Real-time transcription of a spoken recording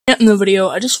In the video,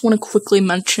 I just want to quickly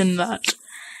mention that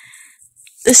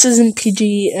this isn't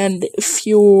PG, and if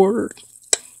you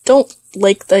don't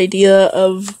like the idea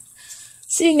of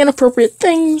seeing inappropriate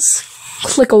things,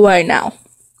 click away now.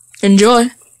 Enjoy.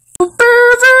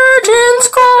 Super Virgin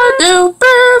Squad!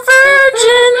 Super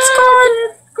Virgin Squad!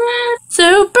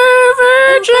 Super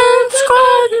Virgin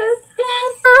Squad!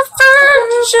 Super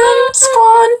Virgin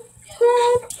Squad!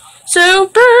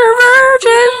 Super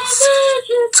Virgin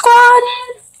Squad!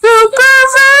 Super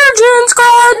Virgin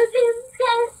Squad!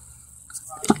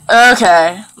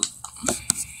 Okay.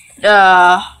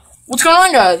 What's going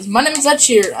on, guys? My name is Ed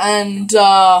Sheer, and,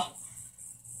 what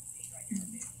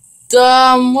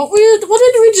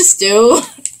did we just do?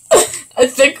 I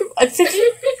think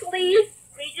Basically, we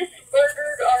just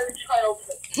murdered our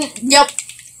childhood. Yep.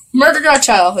 Murdered our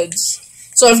childhoods.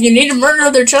 So if you need to murder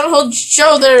their childhood,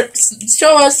 show them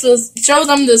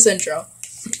this intro.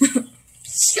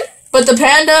 But the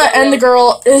panda and the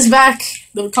girl is back.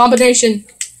 The combination.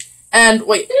 And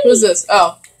wait, who's this?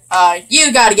 Oh,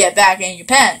 you gotta get back in your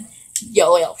pen.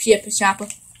 Yo, ship shopper.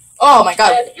 Oh my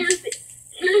god. Here's the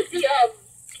inspiration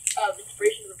of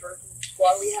the person.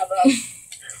 While we have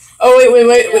Oh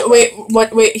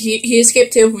wait, he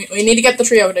escaped too. We need to get the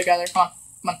trio together. Come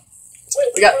on.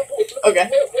 We got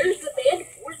okay. Where's the man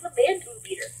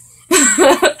beater?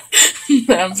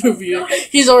 Man beater.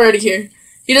 He's already here.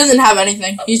 He doesn't have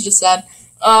anything. He's just sad.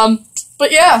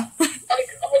 But yeah. He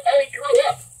grew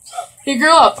up. He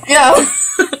grew up. Yeah. So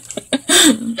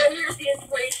here's the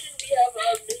inspiration. We have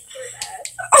Mr. Ass,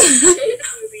 the man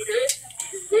beater,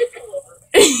 Dick Lover.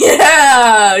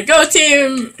 Yeah. Go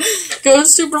team. Go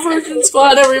Super Virgin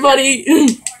Squad, everybody.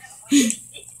 If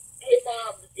you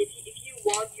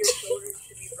want your children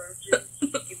to be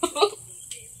virgins, you put them these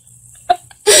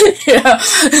names. Yeah.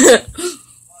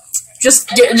 Just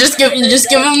give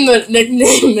him the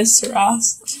nickname Mr.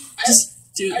 Ass. Just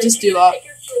do that. If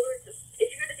you're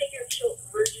gonna take your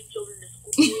virgin children to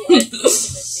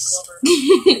school,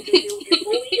 they will get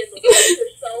bullied and they'll kill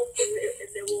themselves, and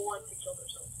they will want to kill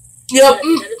themselves. Yep.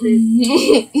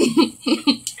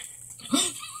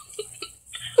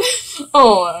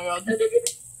 Oh my god.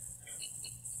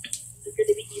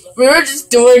 We were just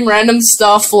doing random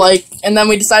stuff, and then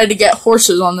we decided to get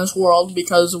horses on this world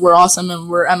because we're awesome and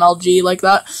we're MLG like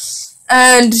that.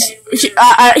 And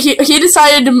he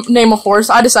decided to name a horse.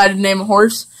 I decided to name a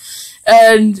horse.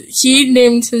 And he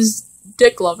named his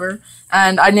Dick Lover,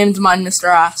 and I named mine Mr.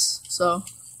 Ass. So,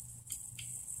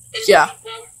 yeah.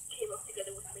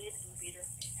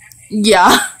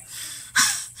 Yeah.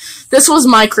 This was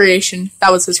my creation.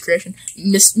 That was his creation.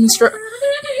 Mr.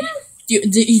 Do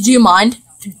you mind?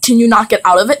 Can you not get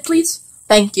out of it, please?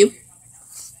 Thank you.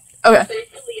 Okay.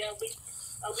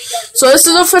 So this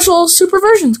is official Super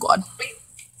Virgin Squad.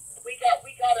 We got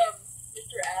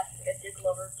Mr. Ass and Dick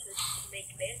Lover to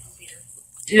make man beater.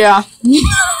 Yeah.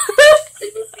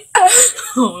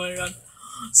 Oh my god.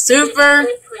 Super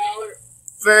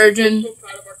Virgin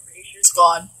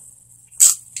Squad.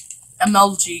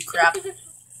 MLG crap. Because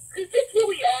that's who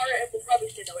we are, and we'll probably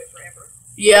stay that way forever.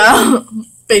 Yeah,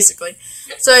 basically.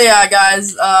 So yeah,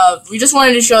 guys, we just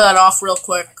wanted to show that off real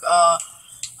quick.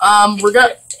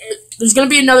 There's gonna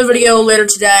be another video later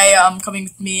today. Coming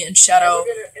with me and Shadow. And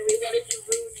we wanted to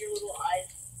ruin your little eyes,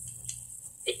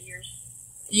 and ears.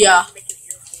 Yeah.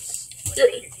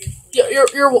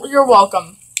 You're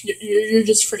welcome. You're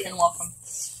just freaking welcome.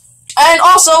 And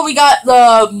also, we got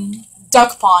the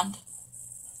duck pond.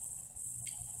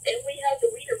 And we have the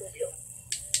Wienermobile.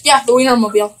 Yeah, the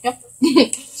Wienermobile. Yep.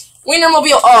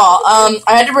 Wienermobile. Oh,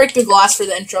 I had to break the glass for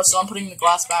the intro, so I'm putting the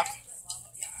glass back.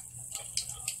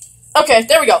 Okay,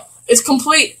 there we go. It's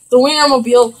complete. The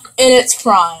Wienermobile in its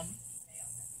prime.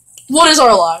 What is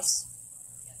our lives?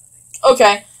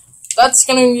 Okay, that's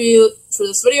gonna be it for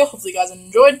this video. Hopefully, you guys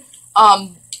enjoyed.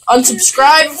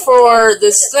 Unsubscribe for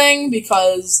this thing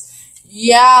because,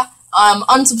 yeah,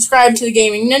 unsubscribe to the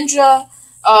Gaming Ninja.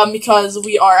 Because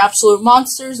we are absolute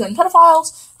monsters and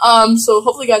pedophiles. So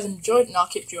hopefully you guys enjoyed, and I'll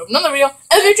keep you up another video in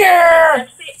the future!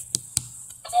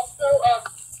 Also,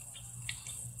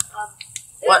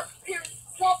 what? Parents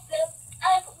dropped them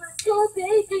as little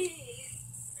babies,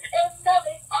 and now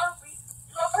they are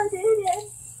retarded and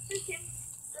freaking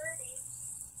dirty.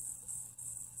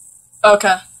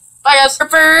 Okay. Bye guys.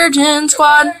 Virgin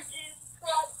Squad.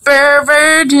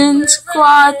 Virgin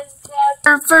Squad.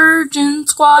 Virgin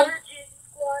Squad.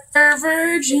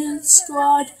 Virgin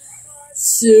Squad.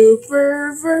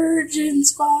 Super Virgin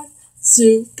Squad.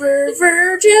 Super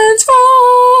Virgin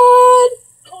Squad.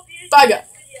 Bye guys.